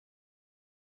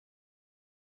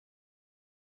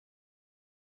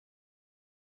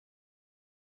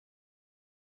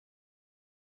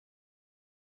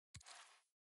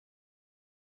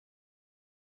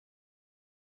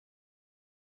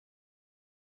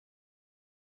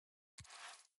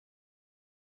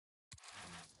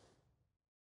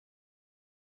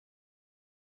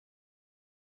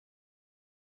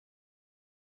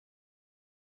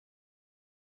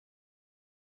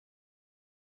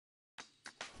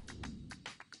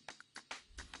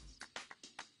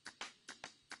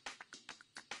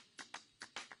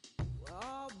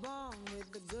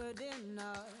within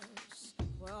us.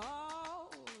 We're all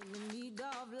in need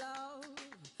of love.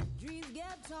 Dreams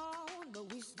get torn,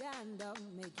 but we stand up,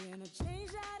 making a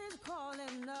change that is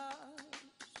calling us.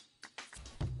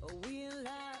 We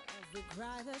laugh, we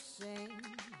cry the same.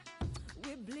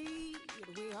 We bleed,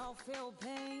 we all feel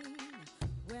pain.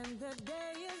 When the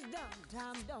day is done,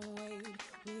 time don't wait.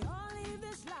 We all leave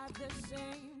this life the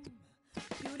same.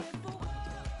 Beautiful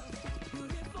world,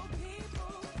 beautiful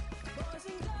people, boys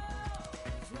and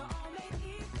girls, we're all made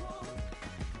equal.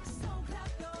 So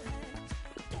clap your hands,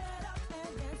 get up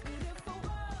and dance. Beautiful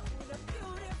world, the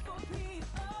beautiful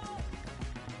people.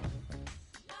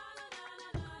 Na na na na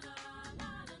na na na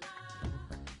na na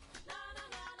na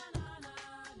na na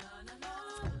na na na.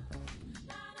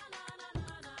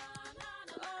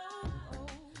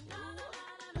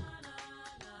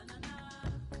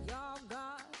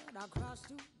 Our cross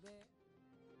to bear.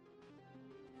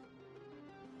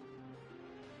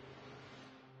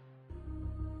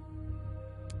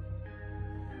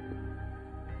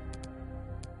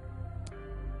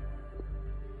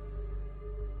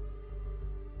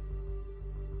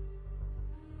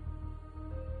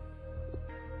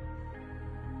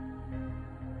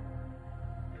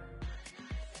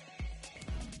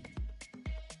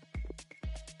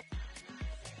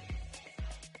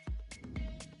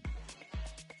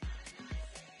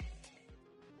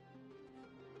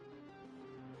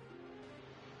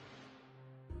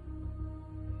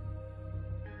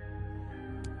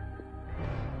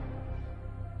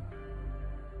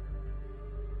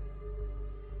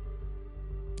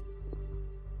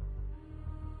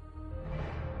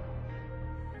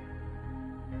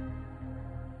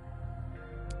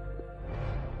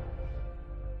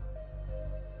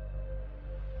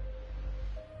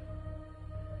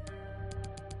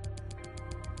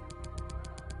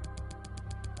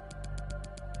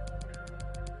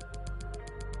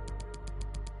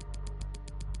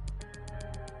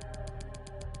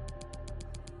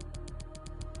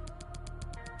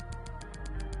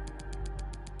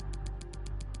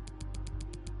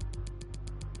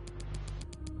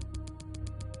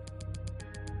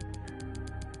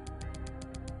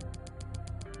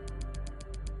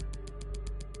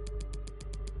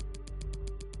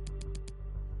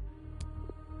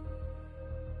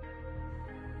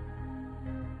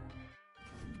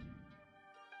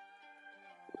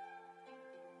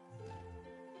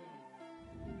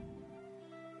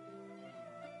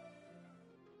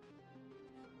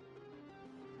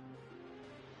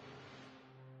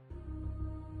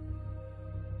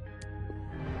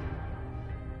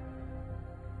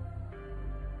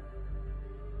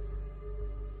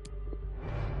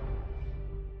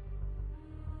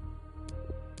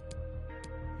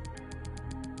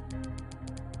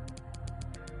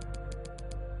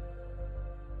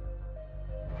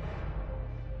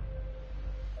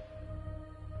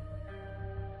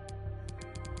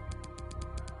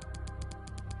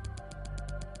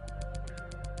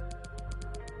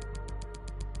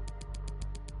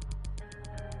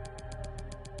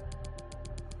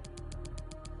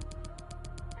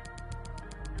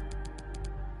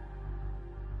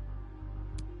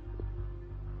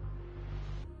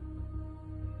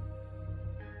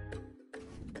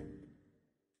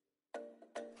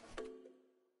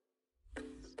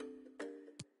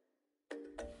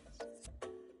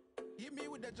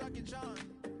 Jackie Chan.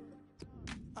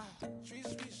 Sweet,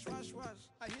 sweet, swash, wash.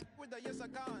 I hit with the yes, I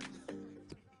can.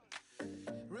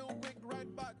 Real quick,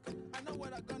 right back. I know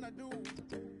what I'm gonna do.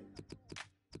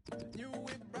 New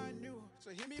whip, brand new. So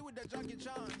hit me with the Jackie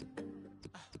Chan.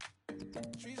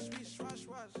 Sweet, sweet, swash,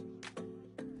 wash.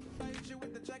 I hit you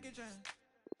with the Jackie Chan.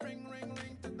 Ring, ring,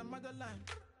 ring to the motherland.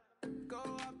 Go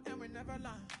up and we never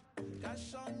land.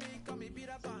 Cash on me, call me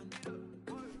Peter Pan.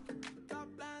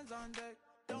 Got plans on deck.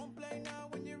 Don't play now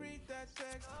when you read that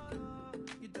text.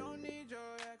 You don't need your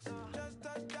ex. Just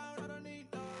touch down, I don't need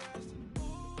no rest.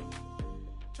 Ooh,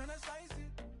 tryna slice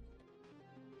it.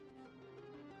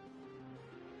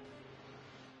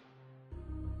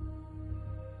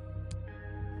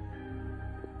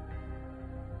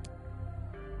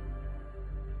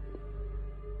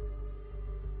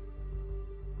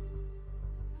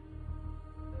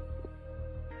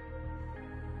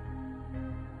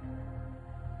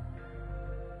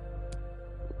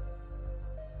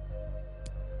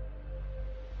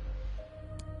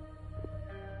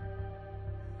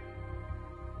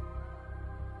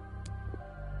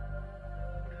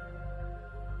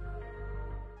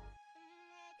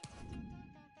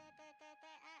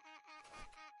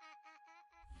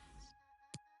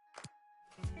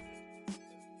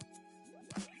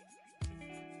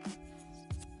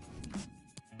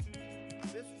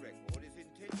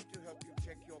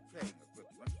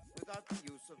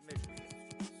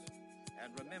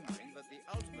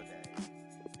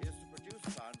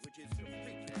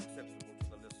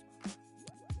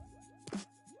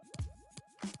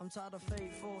 tired of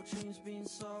fate fortunes being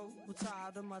sold. We're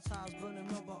tired of my tires burning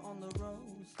rubber on the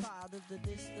roads. Tired of the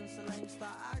distance, the lengths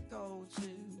that I go to,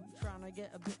 trying to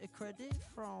get a bit of credit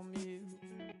from you.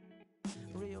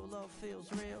 Real love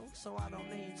feels real, so I don't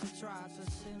need to try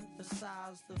to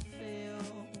synthesize the feel.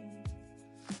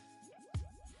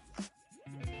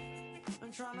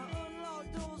 I'm trying to unlock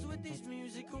doors with these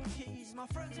musical keys. My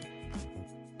friends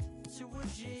to a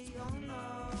G, oh no.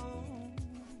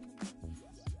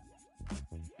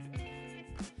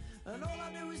 And all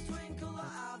I do is twinkle the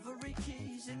ivory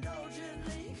keys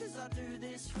indulgently, cause I do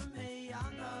this for me,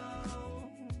 I know.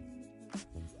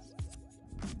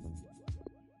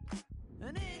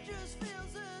 And it just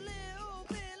feels a little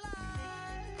bit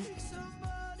like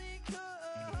somebody cut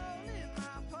a hole in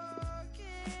my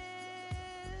pocket.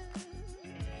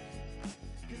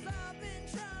 Cause I've been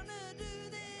trying to do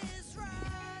this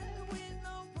right, with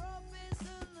no profits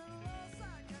and the loss, I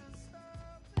can't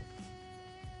stop it.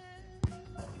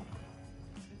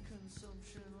 The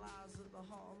consumption lies at the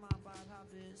heart of my bad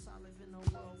habits. I live in a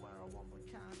world where I want but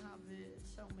can't have it.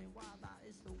 Tell me why that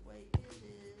is the way it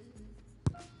is.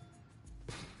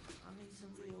 I need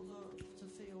some real love to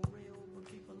feel real, but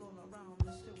people all around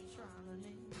are still trying to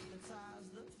need the ties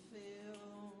that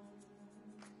feel.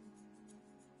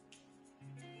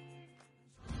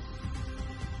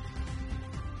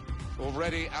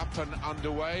 Already up and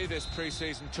underway, this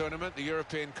pre-season tournament, the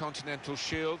European Continental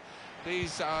Shield.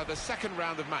 These are the second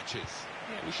round of matches.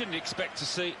 Yeah, we shouldn't expect to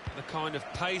see the kind of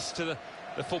pace to the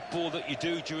football that you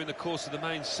do during the course of the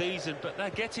main season, but they're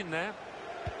getting there.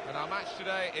 And our match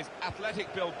today is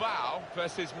Athletic Bilbao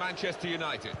versus Manchester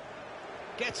United.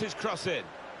 Gets his cross in.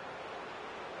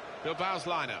 Bilbao's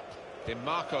lineup. Di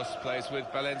Marcos plays with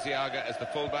Balenciaga as the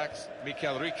fullbacks.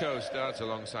 Mikel Rico starts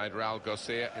alongside Raul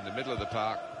Garcia in the middle of the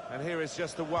park. And here is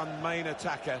just the one main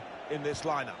attacker in this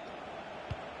lineup.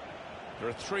 There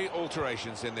are 3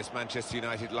 alterations in this Manchester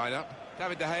United lineup.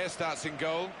 David De Gea starts in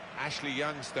goal. Ashley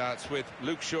Young starts with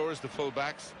Luke Shaw as the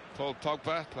fullbacks. Paul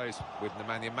Pogba plays with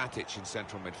Nemanja Matic in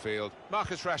central midfield.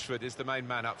 Marcus Rashford is the main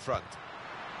man up front.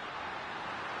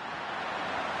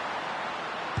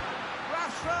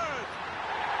 Rashford!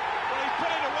 Well, he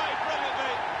put it away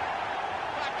brilliantly.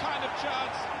 That kind of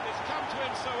chance has come to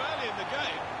him so early in the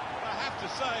game. I have to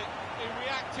say, he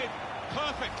reacted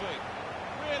perfectly.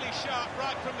 Really sharp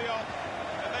right from the off,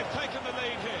 and they've taken the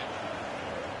lead here.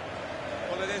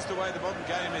 Well, it is the way the modern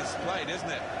game is played, isn't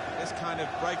it? This kind of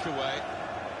breakaway,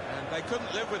 and they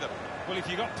couldn't live with them. Well, if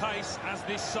you've got pace, as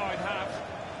this side have,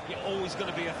 you're always going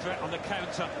to be a threat on the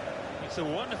counter. It's a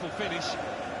wonderful finish.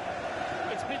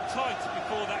 It's been tight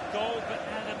before that goal, but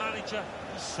now the manager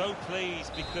is so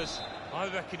pleased because I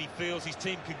reckon he feels his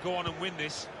team can go on and win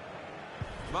this.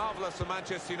 Marvellous for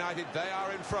Manchester United, they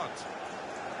are in front.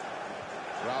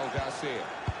 Raul Garcia.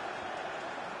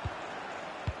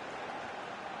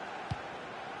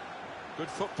 Good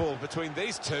football between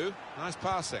these two. Nice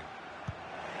passing.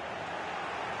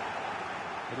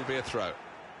 It'll be a throw.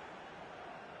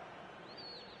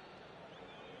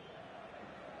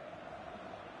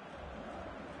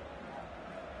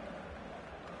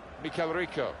 Mikel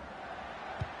Rico.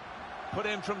 Put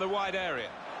in from the wide area.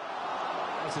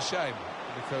 That's a shame,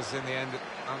 because in the end, it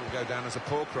will go down as a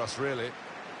poor cross, really.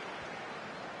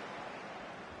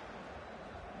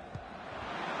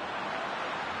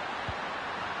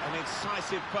 An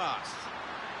incisive pass.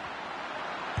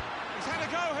 He's had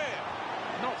a go here.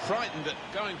 Not frightened at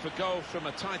going for goal from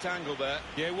a tight angle there.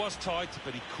 Yeah, it was tight,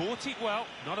 but he caught it well.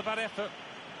 Not a bad effort.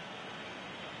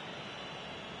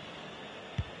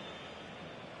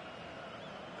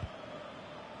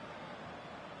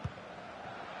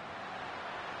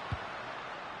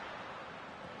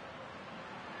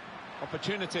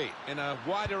 Opportunity in a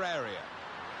wider area.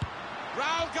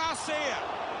 Raul Garcia.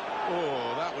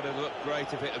 Oh, that would have looked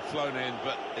great if it had flown in,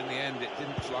 but in the end it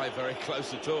didn't fly very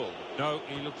close at all. No,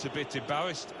 he looked a bit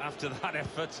embarrassed after that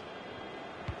effort.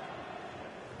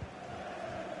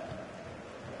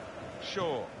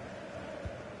 Shaw.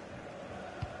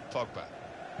 Pogba.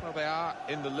 Well, they are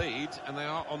in the lead and they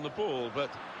are on the ball, but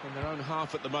in their own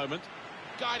half at the moment.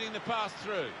 Guiding the pass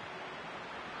through.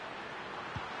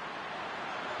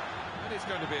 And it's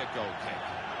going to be a goal kick.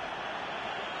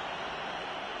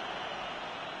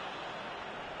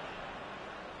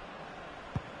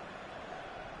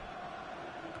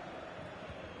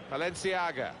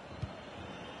 Balenciaga.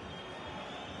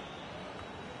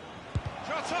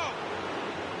 Shot on!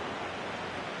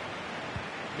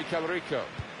 Mikel Rico.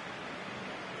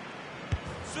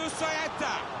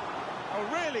 Susaeta. Oh,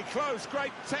 really close.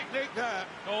 Great technique there.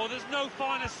 Oh, there's no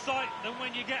finer sight than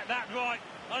when you get that right.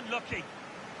 Unlucky.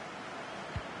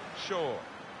 Shaw.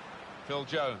 Phil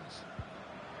Jones.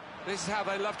 This is how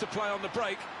they love to play on the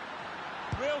break.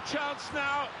 Real chance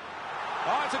now.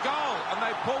 Oh, it's a goal, and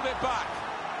they pulled it back.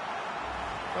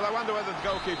 Well, I wonder whether the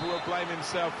goalkeeper will blame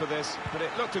himself for this, but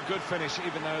it looked a good finish,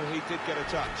 even though he did get a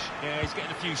touch. Yeah, he's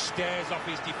getting a few stares off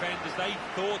his defenders. They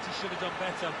thought he should have done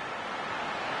better.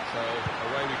 So,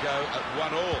 away we go at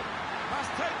 1-1.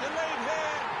 Must take the lead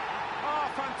here. Oh,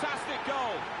 fantastic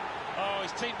goal. Oh,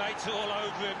 his teammates are all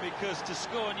over him, because to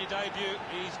score on your debut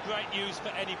is great news for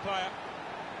any player.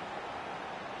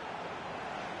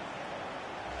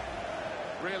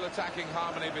 Real attacking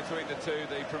harmony between the two,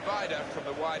 the provider from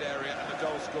the wide area and the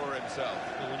goal scorer himself.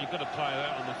 Well, when you've got a player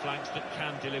out on the flanks that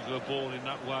can deliver a ball in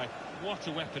that way, what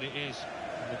a weapon it is.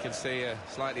 And we can see a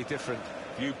slightly different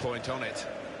viewpoint on it.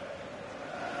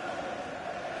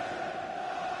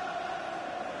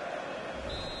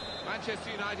 Manchester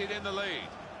United in the lead.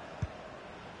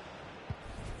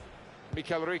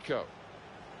 Mikel Rico.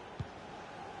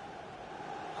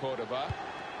 Cordoba.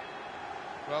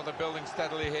 Well, they're building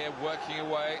steadily here, working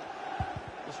away.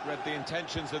 Just read the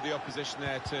intentions of the opposition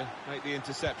there to make the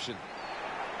interception.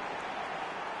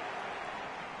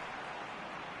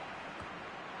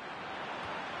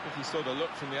 If he saw the look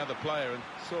from the other player and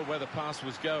saw where the pass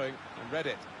was going and read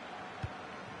it.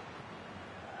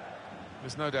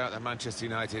 There's no doubt that Manchester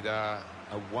United are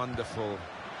a wonderful,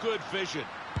 good vision.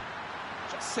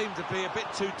 Just seemed to be a bit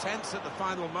too tense at the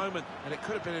final moment, and it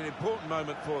could have been an important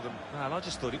moment for them. Well, I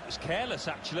just thought it was careless,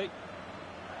 actually.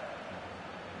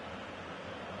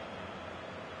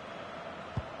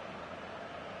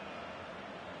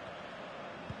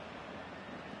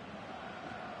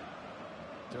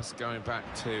 Just going back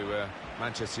to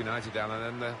Manchester United, Alan,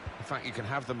 and the fact you can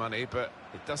have the money, but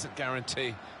it doesn't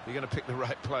guarantee you're going to pick the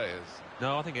right players.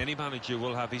 No, I think any manager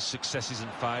will have his successes and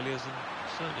failures, and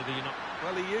certainly you're not.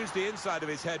 Well, he used the inside of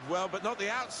his head well, but not the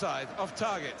outside, off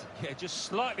target. Yeah, just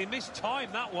slightly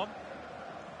mistimed that one.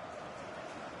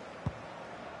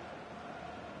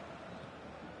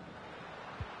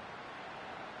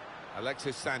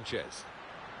 Alexis Sanchez.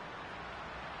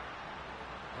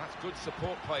 That's good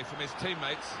support play from his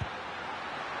teammates.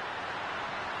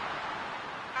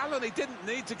 Alan, he didn't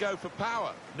need to go for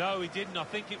power. No, he didn't. I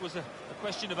think it was a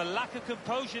question of a lack of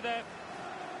composure there.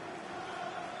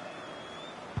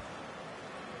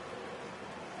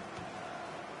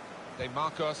 De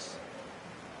Marcos.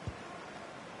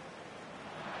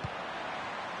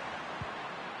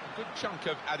 A good chunk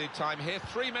of added time here,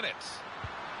 3 minutes.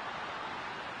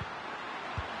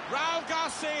 Raul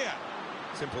Garcia.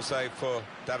 Simple save for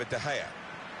David De Gea.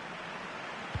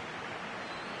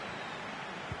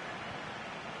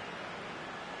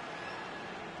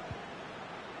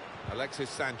 Alexis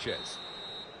Sanchez.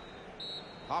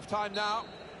 Half-time now,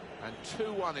 and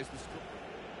 2-1 is the score.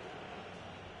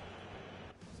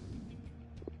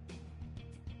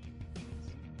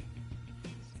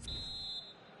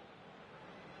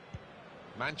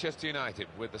 Manchester United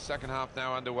with the second half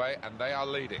now underway, and they are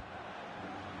leading.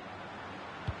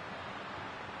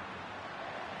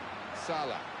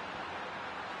 Salah.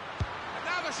 And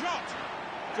now the shot!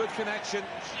 Good connection,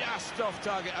 just off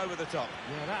target, over the top.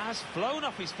 Yeah, that has flown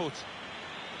off his foot.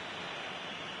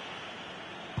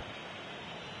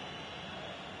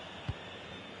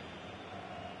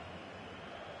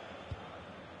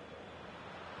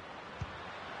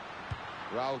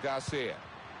 Raul Garcia.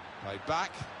 Play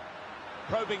back.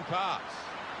 Probing pass.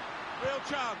 Real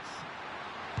chance.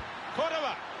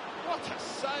 Cordoba. What a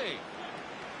save.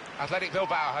 Athletic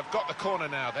Bilbao have got the corner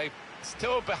now. They're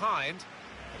still behind,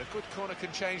 but a good corner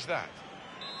can change that.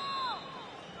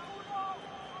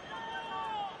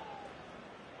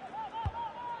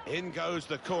 In goes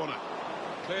the corner.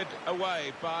 Cleared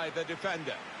away by the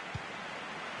defender.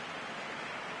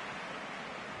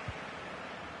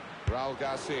 Raul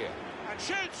Garcia. And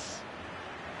shoots!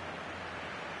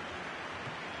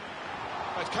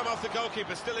 It's come off the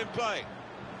goalkeeper, still in play.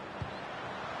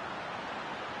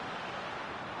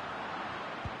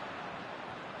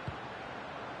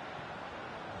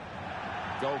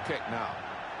 Goal kick now.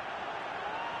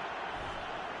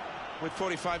 With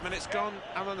 45 minutes gone,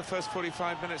 Alan, the first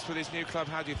 45 minutes with his new club,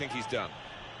 how do you think he's done?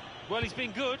 Well, he's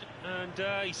been good,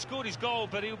 and he scored his goal,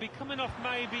 but he'll be coming off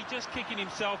maybe just kicking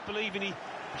himself, believing he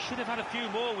should have had a few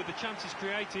more with the chances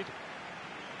created.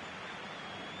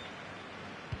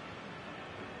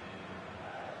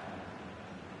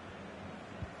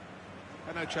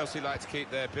 I know Chelsea like to keep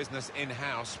their business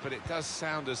in-house, but it does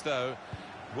sound as though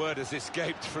word has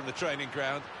escaped from the training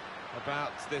ground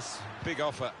about this big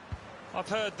offer. I've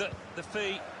heard that the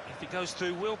fee, if it goes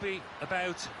through, will be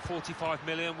about 45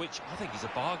 million, which I think is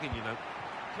a bargain, you know.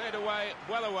 Cleared away,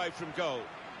 well away from goal.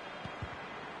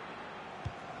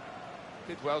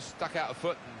 Did well, stuck out a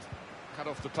foot and cut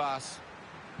off the pass.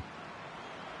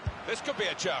 This could be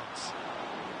a chance.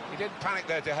 He didn't panic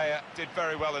there, De Gea. Did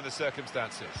very well in the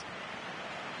circumstances.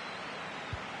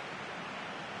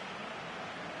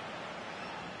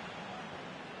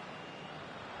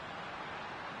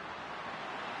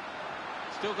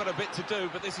 Still got a bit to do,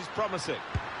 but this is promising.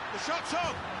 The shot's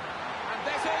on! And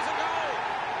this is a goal!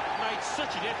 Made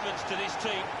such a difference to this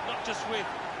team, not just with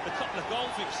the couple of goals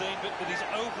we've seen, but with his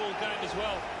overall game as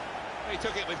well. He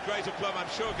took it with great aplomb. I'm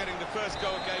sure getting the first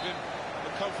goal gave him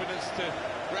the confidence to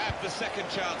grab the second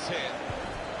chance here.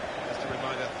 Just a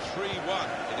reminder, 3-1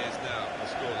 it is now, the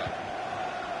scoreline.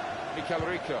 Mikel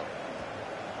Rico.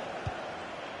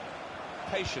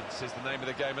 Patience is the name of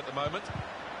the game at the moment.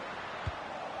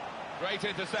 Great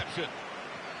interception.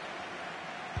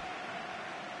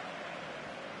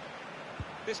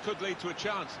 This could lead to a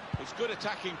chance. It's good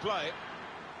attacking play.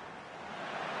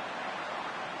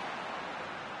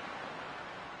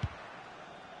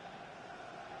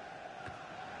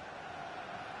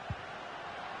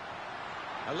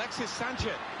 Alexis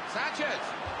Sanchez. Sanchez!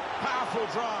 Powerful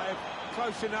drive.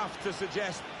 Close enough to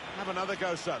suggest, have another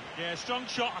go, son. Yeah, strong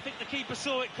shot. I think the keeper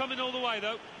saw it coming all the way,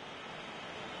 though.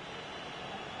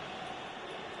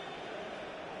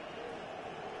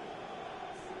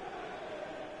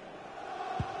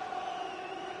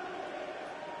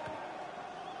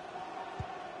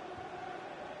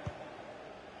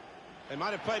 They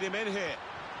might have played him in here.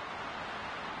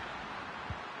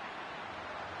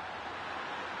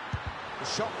 The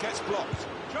shot gets blocked.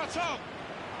 Shot on!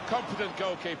 Confident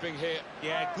goalkeeping here.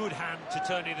 Yeah, good hand to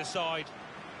turn it aside.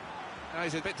 Now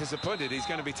he's a bit disappointed. He's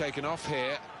going to be taken off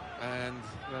here, and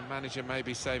the manager may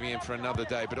be saving him for another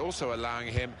day, but also allowing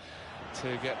him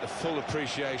to get the full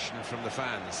appreciation from the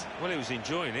fans. Well, he was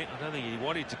enjoying it. I don't think he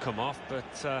wanted to come off,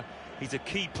 but he's a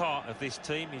key part of this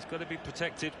team. He's got to be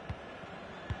protected.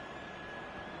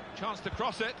 Chance to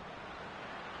cross it.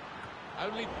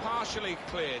 Only partially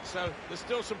cleared, so there's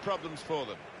still some problems for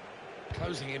them.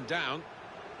 Closing him down.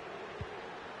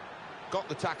 Got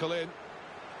the tackle in.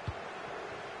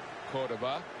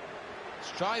 Cordoba.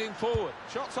 Striding forward.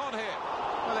 Shots on here.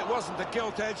 Well, it wasn't a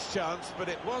gilt-edged chance, but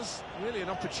it was really an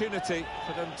opportunity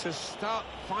for them to start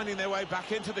finding their way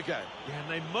back into the game. Yeah, and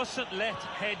they mustn't let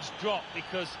heads drop,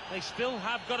 because they still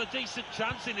have got a decent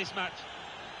chance in this match.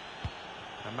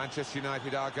 And Manchester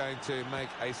United are going to make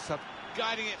a sub...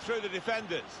 Guiding it through the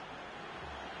defenders.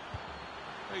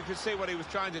 Well, you can see what he was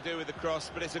trying to do with the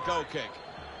cross, but it's a goal kick.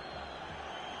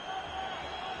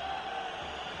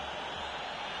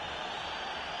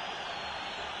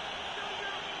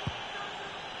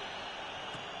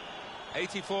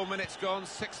 ...84 minutes gone,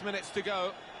 6 minutes to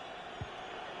go.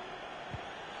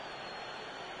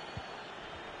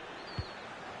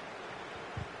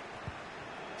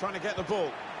 Trying to get the ball.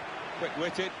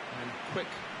 Quick-witted and quick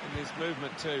in his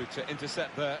movement too to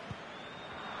intercept there.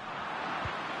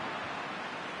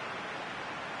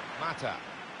 Mata.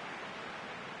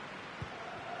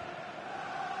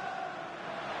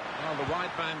 Well, the wide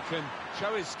man can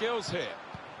show his skills here.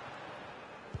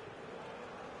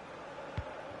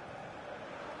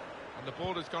 And the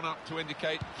ball has gone up to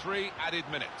indicate 3 added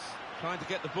minutes. Trying to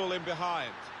get the ball in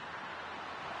behind.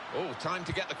 Oh, time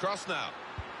to get the cross now.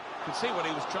 You can see what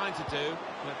he was trying to do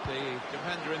with the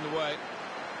defender in the way.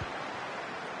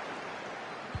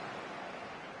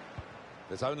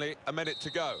 There's only a minute to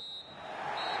go.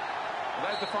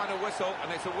 There's the final whistle,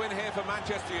 and it's a win here for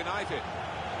Manchester United.